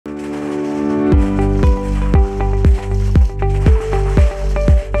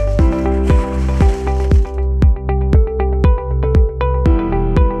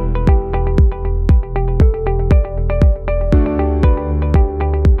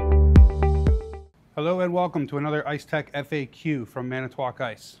Hello and welcome to another Ice Tech FAQ from Manitowoc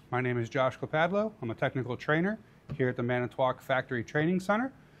Ice. My name is Josh Klepadlo. I'm a technical trainer here at the Manitowoc Factory Training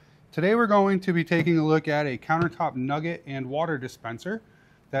Center. Today we're going to be taking a look at a Countertop Nugget and water dispenser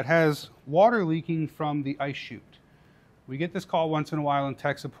that has water leaking from the ice chute. We get this call once in a while in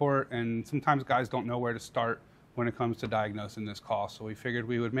tech support, and sometimes guys don't know where to start when it comes to diagnosing this call, so we figured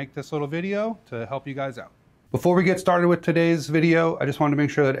we would make this little video to help you guys out. Before we get started with today's video, I just wanted to make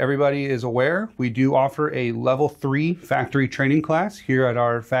sure that everybody is aware we do offer a level 3 factory training class here at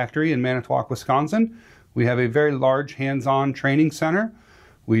our factory in Manitowoc, Wisconsin. We have a very large hands-on training center.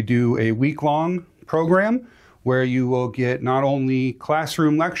 We do a week-long program where you will get not only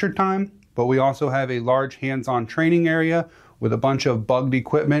classroom lecture time, but we also have a large hands-on training area with a bunch of bugged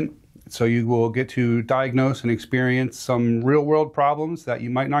equipment. So you will get to diagnose and experience some real-world problems that you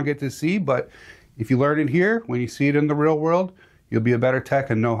might not get to see, but if you learn it here, when you see it in the real world, you'll be a better tech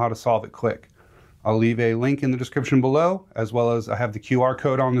and know how to solve it quick. I'll leave a link in the description below, as well as I have the QR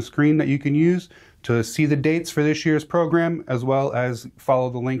code on the screen that you can use to see the dates for this year's program, as well as follow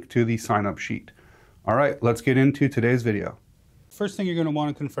the link to the sign-up sheet. All right, let's get into today's video. First thing you're going to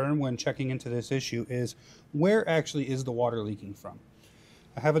want to confirm when checking into this issue is where actually is the water leaking from.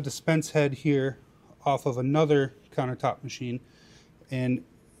 I have a dispense head here off of another countertop machine, and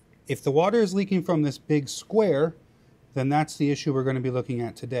if the water is leaking from this big square, then that's the issue we're going to be looking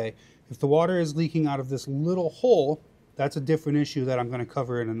at today. If the water is leaking out of this little hole, that's a different issue that I'm going to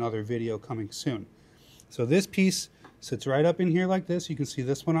cover in another video coming soon. So this piece sits right up in here like this. You can see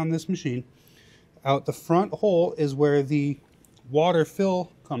this one on this machine. Out the front hole is where the water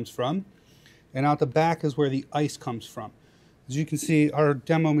fill comes from, and out the back is where the ice comes from. As you can see, our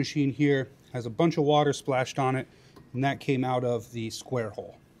demo machine here has a bunch of water splashed on it, and that came out of the square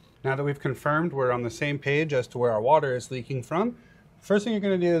hole. Now that we've confirmed we're on the same page as to where our water is leaking from, first thing you're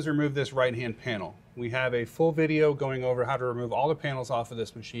going to do is remove this right-hand panel. We have a full video going over how to remove all the panels off of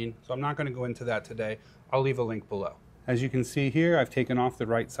this machine, so I'm not going to go into that today. I'll leave a link below. As you can see here, I've taken off the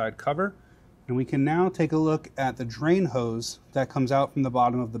right side cover, and we can now take a look at the drain hose that comes out from the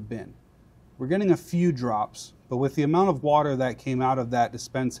bottom of the bin. We're getting a few drops, but with the amount of water that came out of that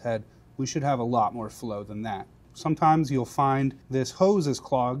dispense head, we should have a lot more flow than that. Sometimes you'll find this hose is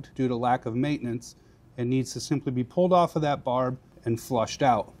clogged due to lack of maintenance and needs to simply be pulled off of that barb and flushed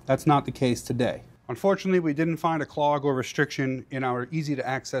out. That's not the case today. Unfortunately, we didn't find a clog or restriction in our easy to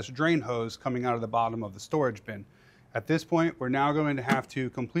access drain hose coming out of the bottom of the storage bin. At this point, we're now going to have to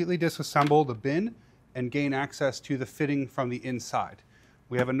completely disassemble the bin and gain access to the fitting from the inside.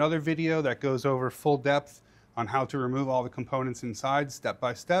 We have another video that goes over full depth on how to remove all the components inside step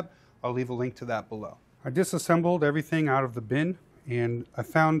by step. I'll leave a link to that below. I disassembled everything out of the bin, and I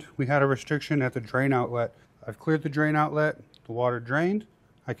found we had a restriction at the drain outlet. I've cleared the drain outlet, the water drained.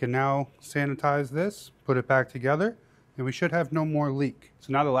 I can now sanitize this, put it back together, and we should have no more leak.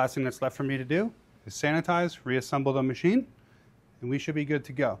 So now the last thing that's left for me to do is sanitize, reassemble the machine, and we should be good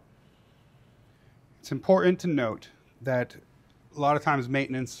to go. It's important to note that a lot of times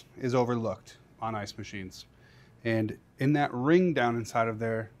maintenance is overlooked on ice machines. And in that ring down inside of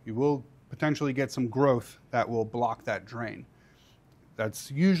there, you will potentially get some growth that will block that drain.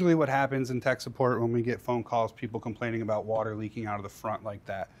 That's usually what happens in tech support when we get phone calls, people complaining about water leaking out of the front like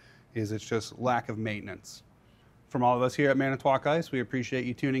that, is it's just lack of maintenance. From all of us here at Manitowoc Ice, we appreciate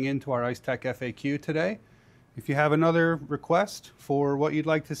you tuning in to our Ice Tech FAQ today. If you have another request for what you'd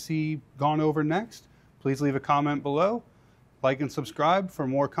like to see gone over next, please leave a comment below, like and subscribe for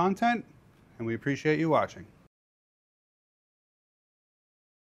more content, and we appreciate you watching.